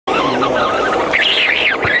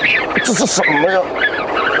这是什么呀？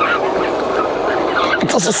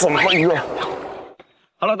这是什么鱼啊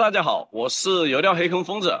 ？Hello， 大家好，我是游钓黑坑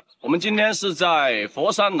疯子。我们今天是在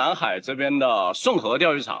佛山南海这边的顺河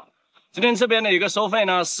钓鱼场。今天这边的一个收费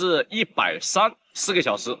呢是130，4个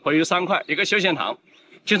小时，回鱼3块，一个休闲塘。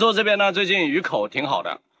听说这边呢最近鱼口挺好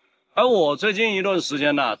的，而我最近一段时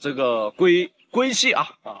间呢，这个龟气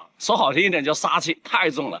说好听一点叫杀气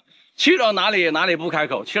太重了，去到哪里不开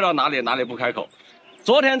口，去到哪里不开口。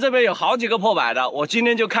昨天这边有好几个破百的，我今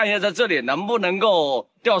天就看一下在这里能不能够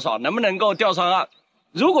钓爽，能不能够钓上岸。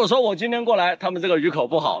如果说我今天过来，他们这个鱼口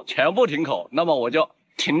不好，全部停口，那么我就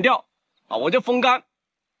停钓我就风干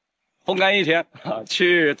一天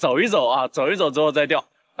去走一走走一走之后再钓。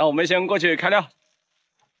那我们先过去开钓。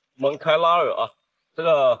我们开拉饵这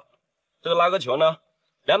个拉个球呢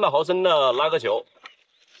，200毫升的拉个球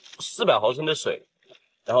，400毫升的水，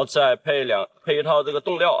然后再配一套这个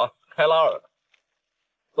冻料开拉饵。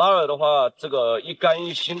拉饵的话，这个一干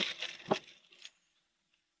一新，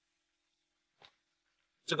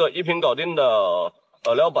这个1瓶搞定的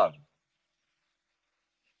饵料板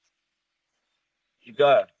，1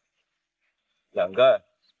盖、2盖、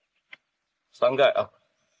3盖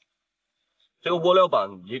这个窝料板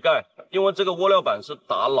1盖，因为这个窝料板是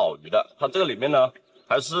打老鱼的，它这个里面呢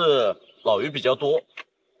还是老鱼比较多，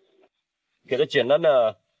给它简单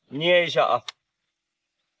的捏一下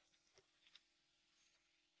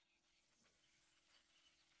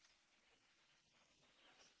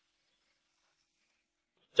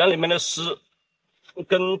将里面的丝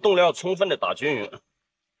跟冻料充分的打均匀，然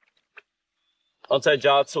后再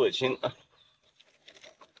加刺尾青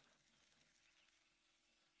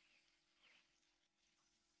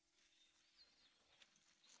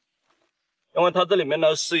因为它这里面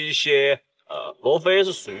呢是一些罗非，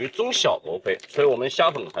是属于中小罗非，所以我们虾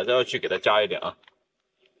粉还是要去给它加一点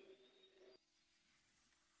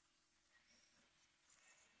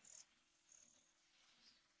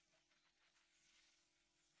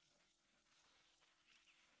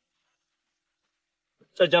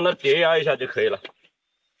再将它叠压一下就可以了。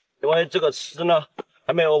因为这个丝呢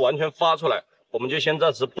还没有完全发出来，我们就先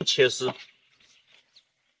暂时不切丝，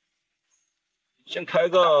先开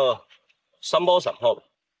个3包散炮吧，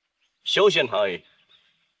休闲塘而已。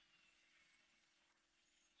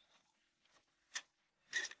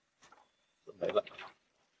没了，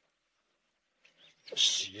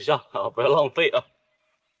洗一下不要浪费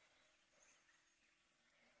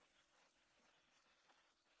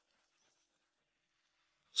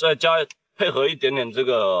再配合一点点这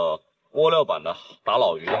个窝料板的打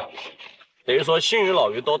老鱼等于说新鱼老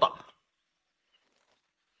鱼都打，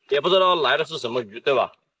也不知道来的是什么鱼，对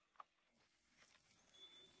吧？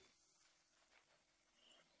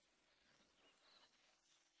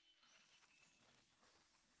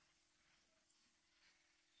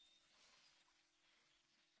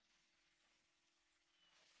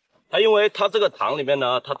因为它这个塘里面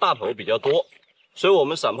呢，它大头比较多，所以我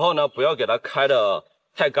们散炮呢不要给它开的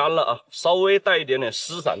太干了稍微带一点点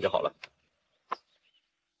湿散就好了。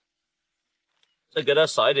再给它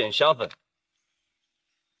撒一点虾粉。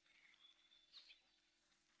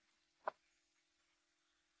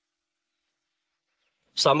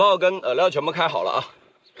散炮跟饵料全部开好了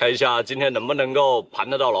看一下今天能不能够盘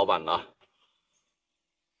得到老板了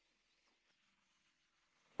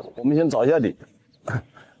我们先找一下底，反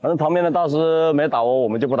正旁边的大师没打窝，我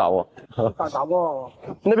们就不打窝。打窝？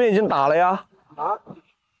那边已经打了呀。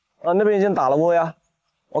那边已经打了窝呀。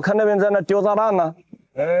我看那边在那丢炸弹呢。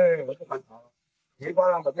我就看他，一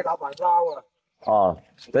般人都被老板抓了。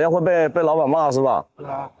等一下会被老板骂是吧？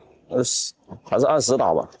还是按时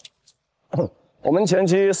打吧。我们前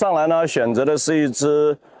期上来呢，选择的是一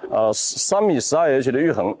只3米12H 的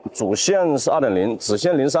玉衡，主线是2.0，子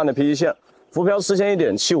线03的 PE 线，浮漂视线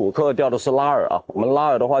1.75克，钓的是拉饵我们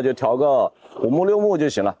拉饵的话就调个5目6目就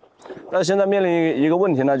行了。但现在面临一个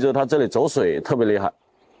问题呢，就是它这里走水特别厉害，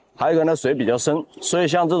还有一个呢水比较深，所以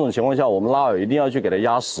像这种情况下，我们拉饵一定要去给它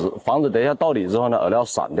压实，防止等一下到底之后呢饵料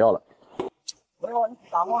散掉了。你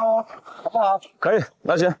打窝喽，好不好？可以，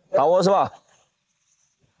那行打窝是吧？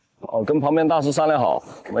跟旁边大师商量好，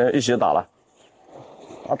我们一起打了。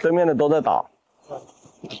对面的都在打。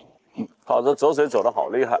好，这走水走得好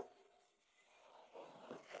厉害。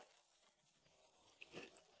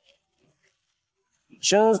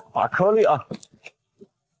先打颗粒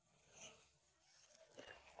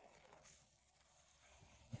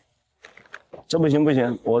这不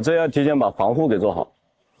行，我这要提前把防护给做好，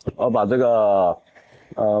我把这个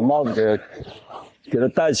帽子给它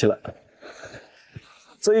戴起来。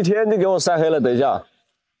这一天就给我晒黑了，等一下。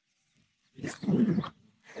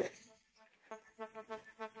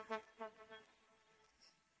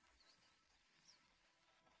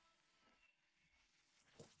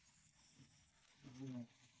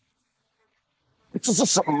这是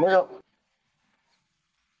什么呀？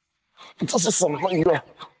这是什么鱼啊？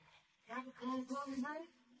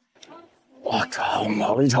我操，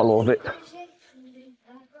毛了一条罗非，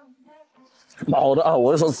毛的啊！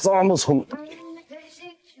我说这么冲，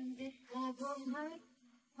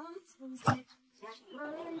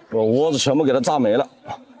我窝子全部给它炸没了。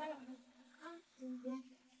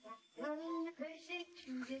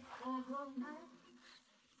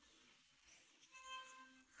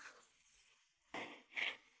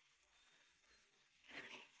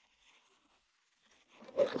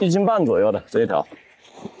1斤半左右的这一条，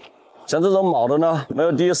像这种毛的呢，没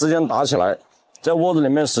有第一时间打起来，在窝子里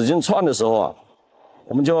面使劲窜的时候啊，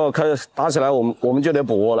我们就开始打起来，我们就得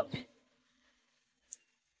补窝了。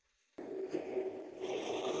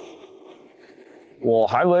我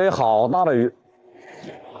还以为好大的鱼。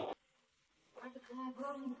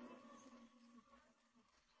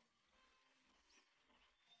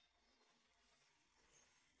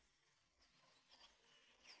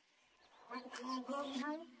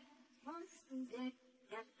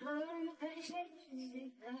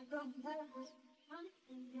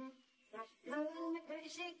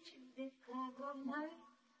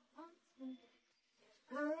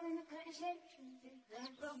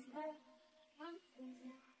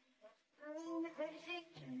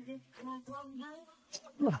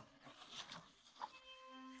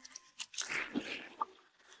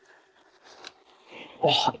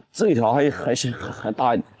哇，这一条还行，还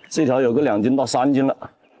大一点，这条有个2斤到3斤了。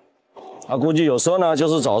啊，估计有时候呢，就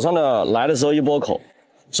是早上的来的时候一波口，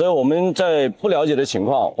所以我们在不了解的情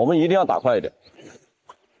况，我们一定要打快一点，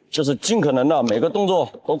就是尽可能的每个动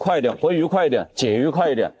作都快一点，回鱼快一点，解鱼快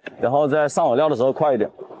一点，然后在上饵料的时候快一点，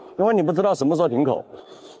因为你不知道什么时候停口。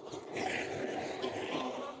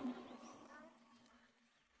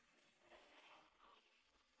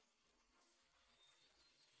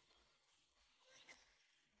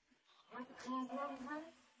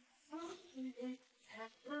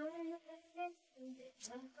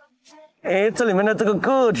哎，这里面的这个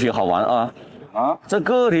个体好玩啊！啊，这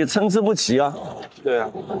个体参差不齐啊。对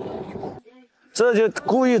啊，这就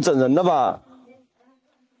故意整人的吧？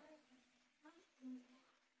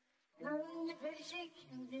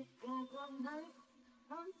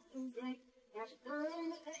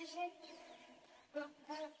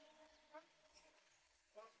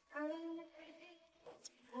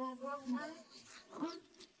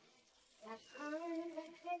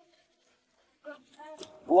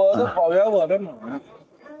我的草原，我的马。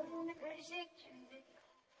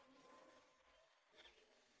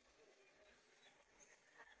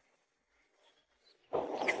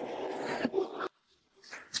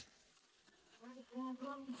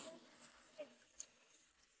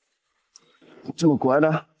这么乖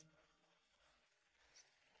的？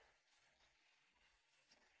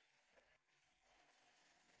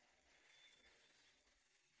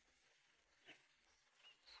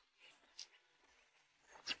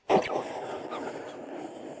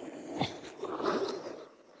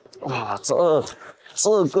哇，这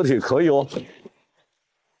个体可以哦，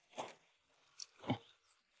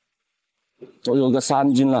都有个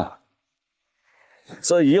3斤了。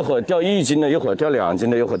这一会儿钓1斤的，一会儿钓2斤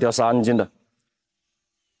的，一会儿钓3斤的。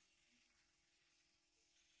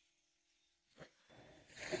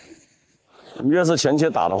越是前期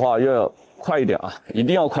打的话，越要快一点啊，一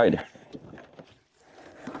定要快一点。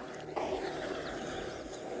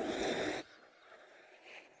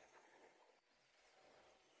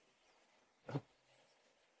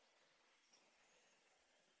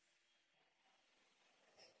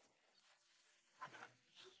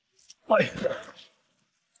哎，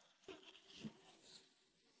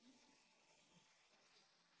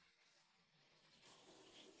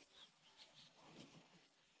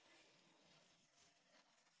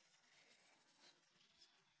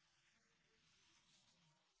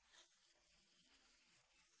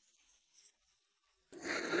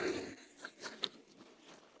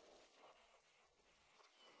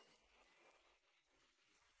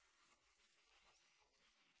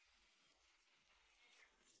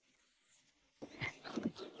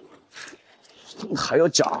还有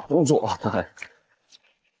假动作啊，他还。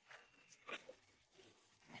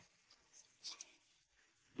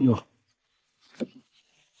哟，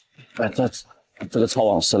哎，这个超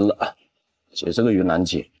网深了，解这个鱼难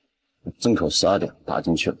解，正口12点打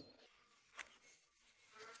进去了。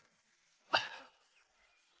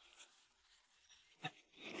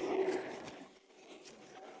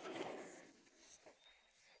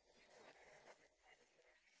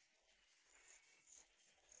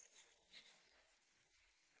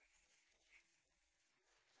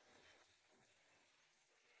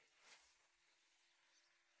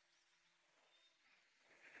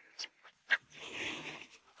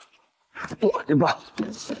我的妈！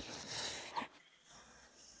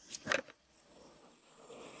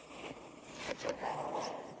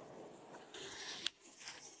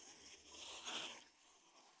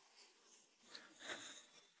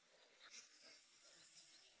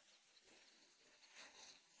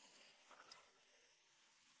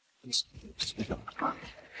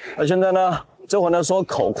那现在呢？这会呢说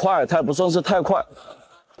口快，它也不算是太快；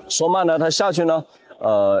说慢呢，它下去呢，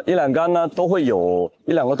一两竿呢都会有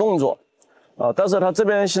一两个动作，但是它这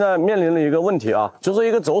边现在面临了一个问题啊，就是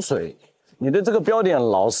一个走水，你的这个标点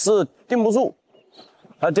老是定不住。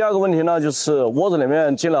还有第二个问题呢，就是窝子里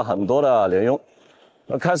面进了很多的鲢鳙，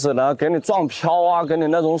开始呢给你撞漂啊，给你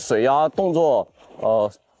那种水压动作，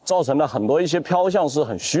造成了很多一些漂向是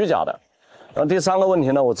很虚假的。然后第三个问题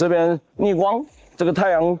呢，我这边逆光，这个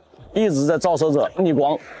太阳一直在照射着逆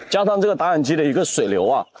光，加上这个打眼机的一个水流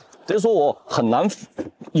啊，所以说我很难，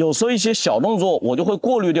有时候一些小动作我就会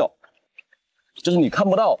过滤掉，就是你看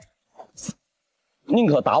不到，宁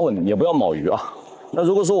可打稳也不要铆鱼啊。那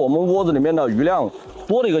如果说我们窝子里面的鱼量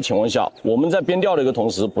多的一个情况下，我们在边钓的一个同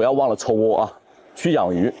时，不要忘了抽窝啊，去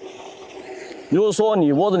养鱼。如果说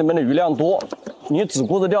你窝子里面的鱼量多，你只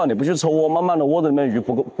顾着钓，你不去抽窝，慢慢的窝子里面鱼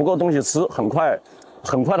不够东西吃，很快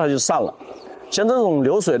它就散了。像这种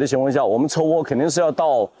流水的情况下，我们抽窝肯定是要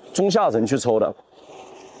到中下层去抽的。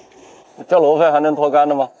钓罗非还能脱竿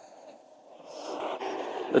的吗？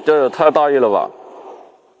这也太大意了吧！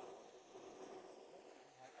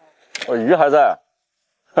鱼还在，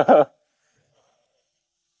哈哈。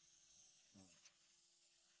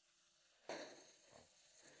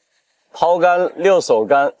抛竿遛手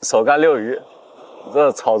竿，手竿遛鱼，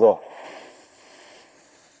这操作。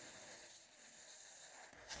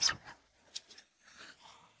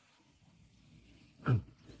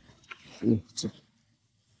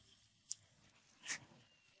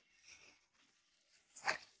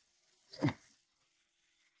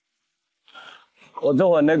我这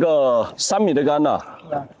会那个3米的竿呢，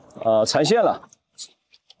缠线了，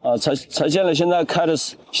缠线了。现在开的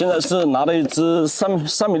是，现在是拿了一支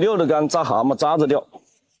3米6的竿扎蛤蟆扎着钓，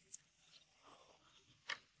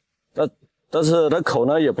但是它口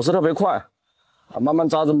呢也不是特别快，慢慢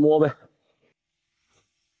扎着摸呗，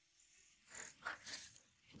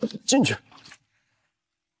进去。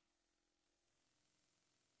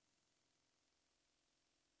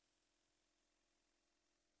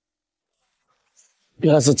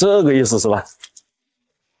原来是这个意思是吧？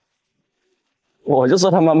我就说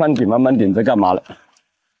他慢慢顶，慢慢顶，在干嘛了？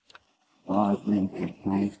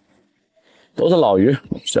都是老鱼，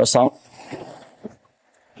比较伤。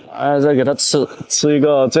哎，再给它吃一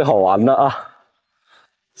个最好玩的啊！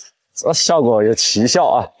这效果有奇效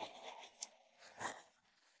啊！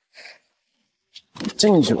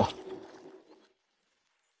进去吧。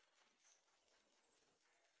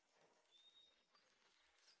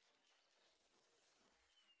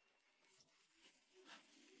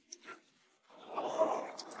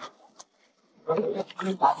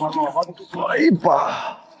来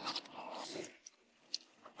吧，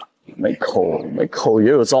没口也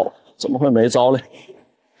有招，怎么会没招呢？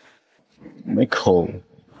没口，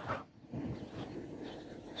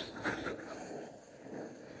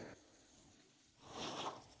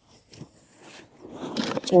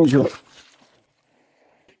进去了。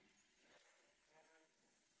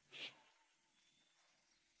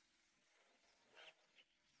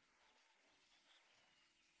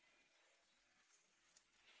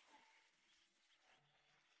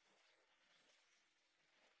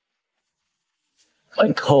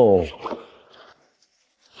没口，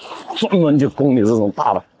专门就攻你这种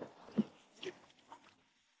大的。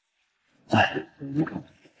哎，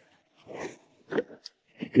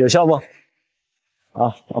有效不？啊，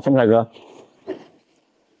风采哥，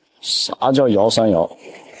啥叫摇山摇？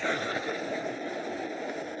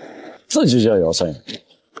这就叫摇山摇。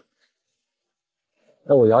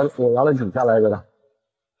那我摇了几下来着的？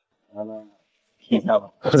摇了7下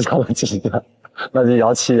吧。我摇了几下，那就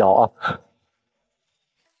摇7摇啊。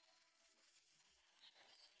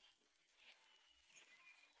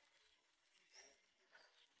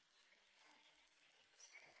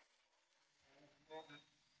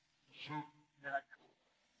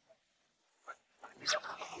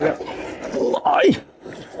哎，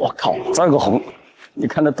我靠，这个红，你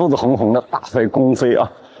看那肚子红红的大飞公飞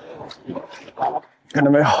啊，看到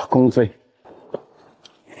没有？公飞，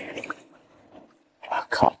我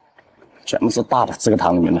靠，全部是大的，这个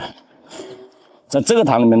塘里面的，在这个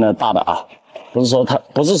塘里面的大的啊，不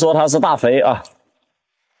是说它是大飞啊，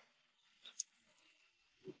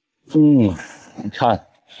你看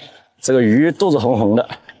这个鱼肚子红红的，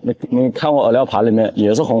你看我饵料盘里面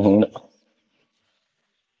也是红红的。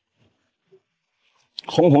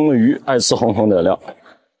红红的鱼爱吃红红的料，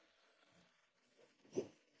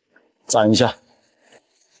蘸一下。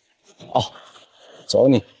哦，走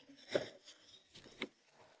你。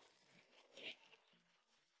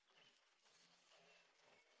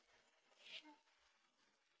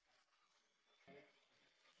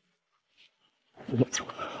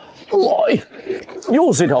哇，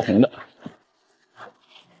又是一条红的。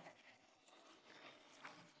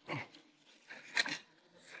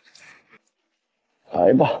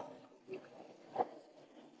来吧。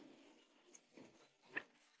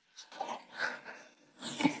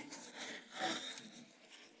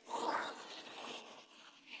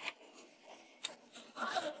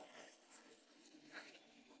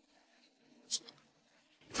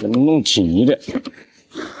能弄紧一点。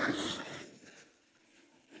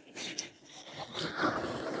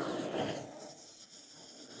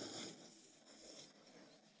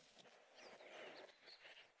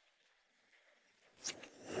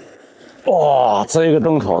哇，这个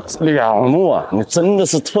洞口2目啊！你真的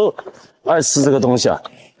是特爱吃这个东西啊！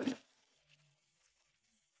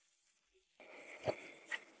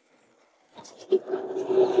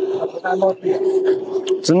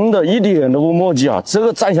真的一点都不墨迹啊！这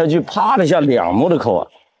个蘸下去，啪的一下2目的口啊！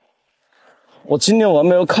我今年我还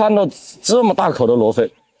没有看到这么大口的罗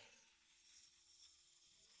非，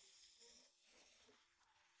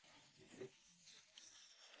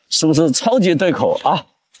是不是超级对口啊？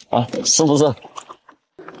啊，是不是？哇！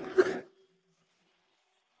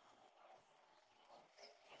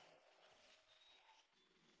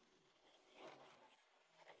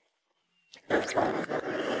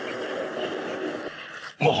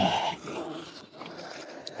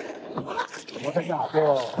我看下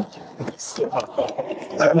就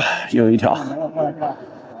来吧，有一条。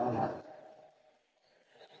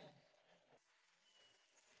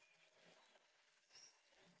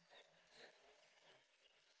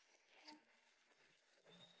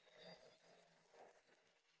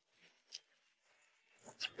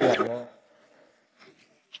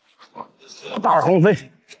大红飞，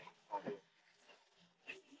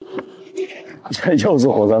这又是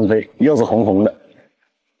火山飞，又是红红的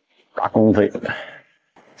大公飞。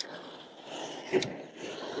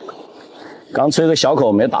刚吹个小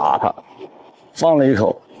口没打它，放了一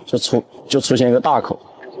口就出现一个大口。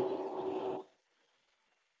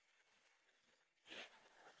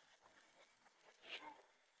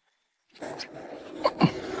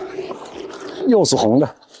又是红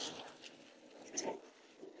的，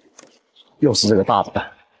又是这个大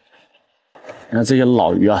的。你看这些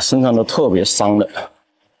老鱼啊，身上都特别伤的。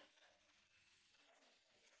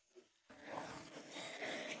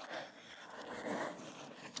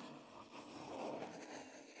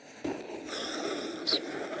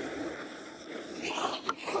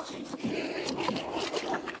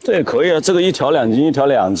这也可以啊，这个1条2斤，1条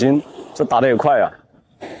2斤，这打得也快啊。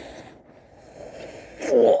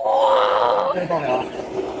哇！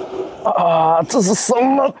啊，这是什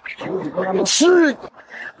么？是，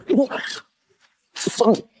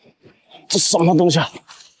这什么东西啊？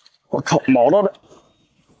我靠，毛到的，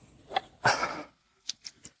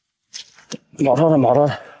毛到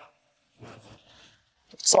的，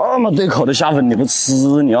这么对口的虾粉你不吃，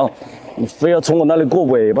你非要从我那里过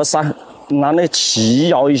尾巴上，拿那鳍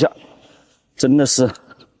摇一下，真的是。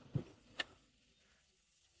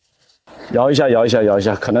摇一下，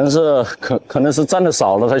可能是蘸的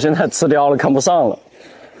少了，他现在吃掉了，看不上了，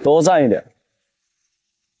多蘸一点，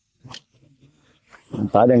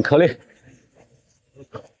打点颗粒。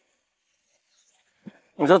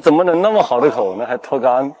你说怎么能那么好的口呢？还脱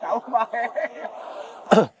竿，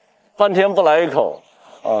半天不来一口，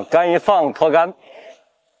啊，竿一放脱竿，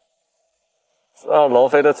这罗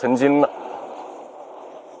非都成精了，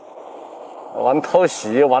玩偷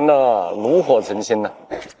袭玩的炉火纯青了。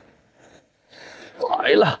来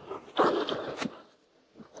了，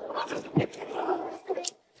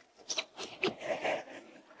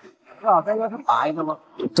啊，这个是白的吗？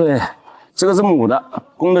对，这个是母的，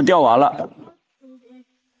公的钓完了，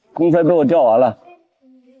公飞被我钓完了，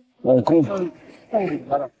公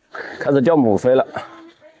开始钓母飞了，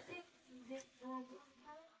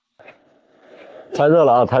太热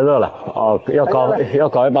了啊，太热了啊，要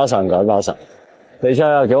搞一把伞，等一下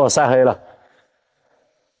要给我晒黑了。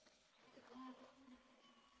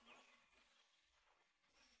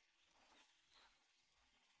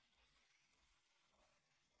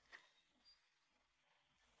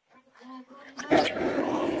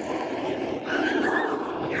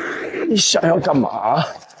你想要干嘛？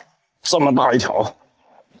这么大一条！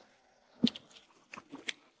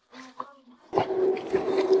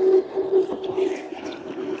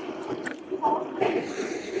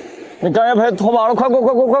你刚才拍脱靶了，快，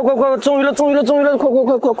中鱼了，快，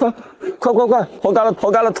脱杆了，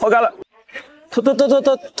脱靶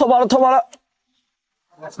了。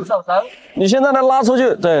是受伤。你现在来拉出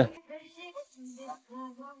去，对。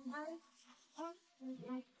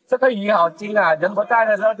这个鱼好精啊，人不在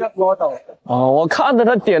的时候就摸走。哦，我看着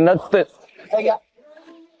他点了，对。哎呀，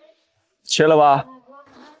切了吧？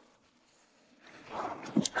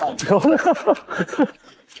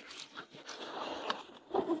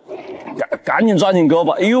赶紧抓紧钩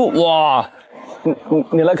吧！哎呦哇，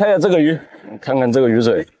你来看一下这个鱼，看看这个鱼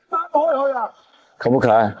嘴，可不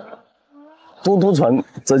可爱？嘟嘟唇，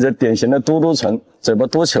这就典型的嘟嘟唇，嘴巴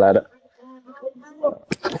嘟起来的。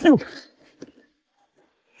哎呦，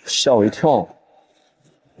吓我一跳！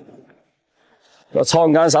这超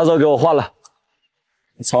网杆啥时候给我换了？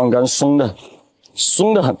超网杆松的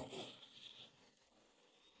很。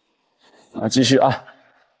啊，继续啊！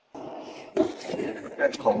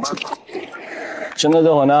口慢。现在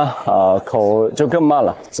这会呢，口就更慢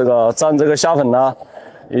了。这个蘸这个虾粉呢，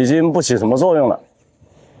已经不起什么作用了。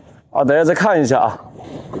啊，大家再看一下啊。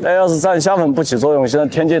大家要是蘸虾粉不起作用，现在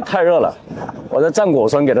天气太热了，我再蘸果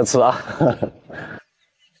酸给它吃啊。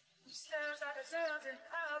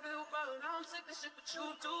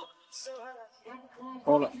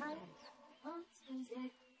好了。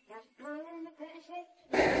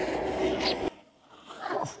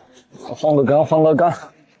换个杆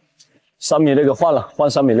，3米的给换了，换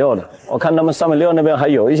3米6的。我看他们3米6那边还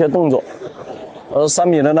有一些动作，3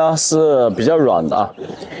米的呢是比较软的啊，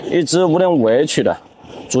一支5.5H 的，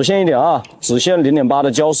主线1.2，子线0.8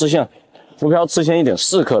的胶丝线，浮漂次线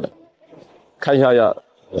1.4克的。看一下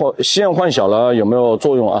线换小了有没有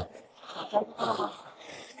作用啊？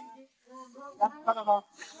看到吗？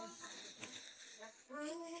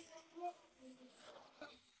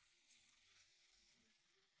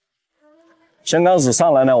先刚始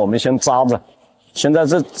上来呢，我们先扎着，现在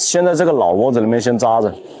这个老窝子里面先扎着，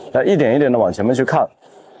来一点一点的往前面去看，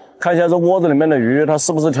看一下这窝子里面的鱼它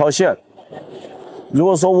是不是挑线。如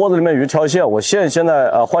果说窝子里面鱼挑线，我线现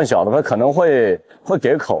在换小的，它可能会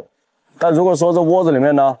给口。但如果说这窝子里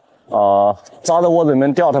面呢，扎在窝子里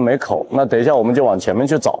面钓它没口，那等一下我们就往前面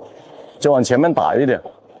去找，就往前面打一点。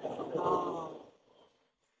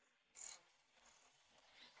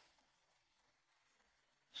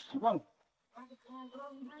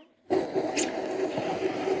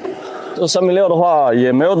这3米6的话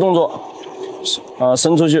也没有动作，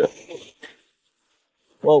伸出去。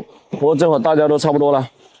不过这会儿大家都差不多了，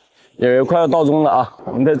也快要到中了啊。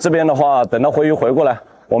我们在这边的话，等到回鱼回过来，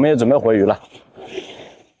我们也准备回鱼了。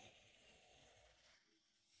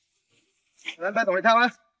来，别懂一跳啊！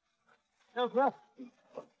要不要？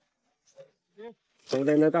昨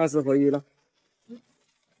天的大师回鱼了。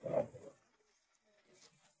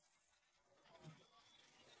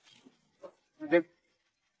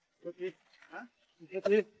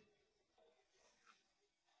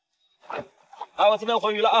好，我这边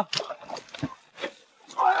回鱼了啊！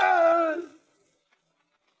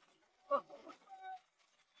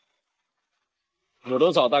有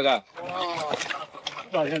多少大概？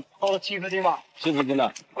好像超了70斤吧？70斤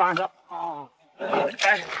的。晚上啊，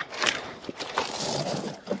哎。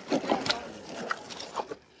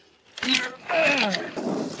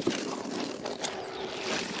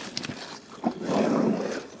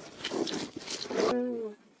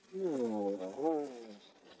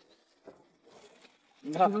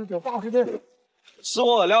你看，有大鱼的，吃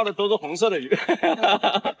我饵料的都是红色的鱼，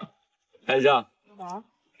看一下。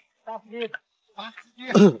大鱼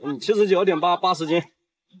，80斤。79.8， 80斤。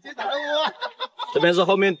这边是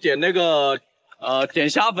后面点那个点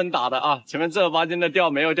虾粉打的啊，前面正儿八经的钓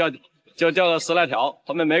没有钓，就钓了10来条，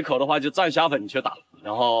后面没口的话就蘸虾粉去打，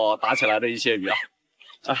然后打起来的一些鱼啊。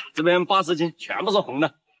这边80斤全部是红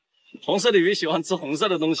的，红色的鱼喜欢吃红色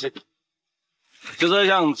的东西。就是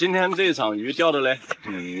像今天这一场鱼钓的嘞，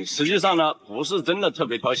实际上呢不是真的特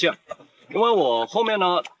别挑线，因为我后面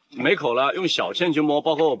呢没口了，用小线去摸，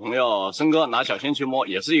包括我朋友申哥拿小线去摸，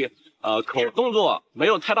也是一个口动作没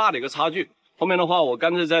有太大的一个差距。后面的话我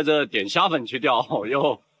干脆在这点虾粉去钓，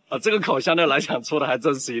又这个口相对来讲出的还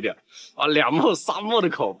正式一点啊，2目3目的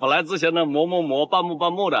口，本来之前的磨半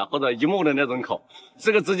目的或者1目的那种口，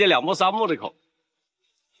这个直接2目3目的口。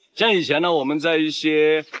像以前呢，我们在一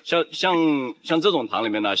些像这种塘里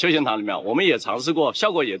面呢，休闲塘里面，我们也尝试过，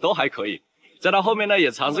效果也都还可以。再到后面呢，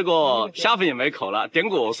也尝试过虾粉也没口了，点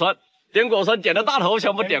果酸点的大头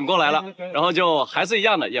全部点过来了，然后就还是一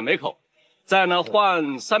样的也没口。再呢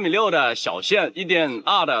换3米6的小线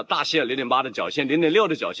，1.2的大线，0.8的角线，0.6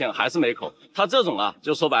的角线还是没口。它这种啊，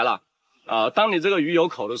就说白了，当你这个鱼有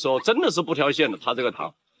口的时候，真的是不挑线的。它这个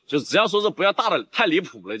塘，就只要说是不要大的太离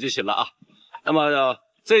谱了就行了啊。那么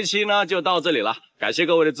这一期呢就到这里了，感谢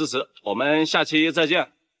各位的支持，我们下期再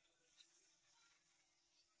见。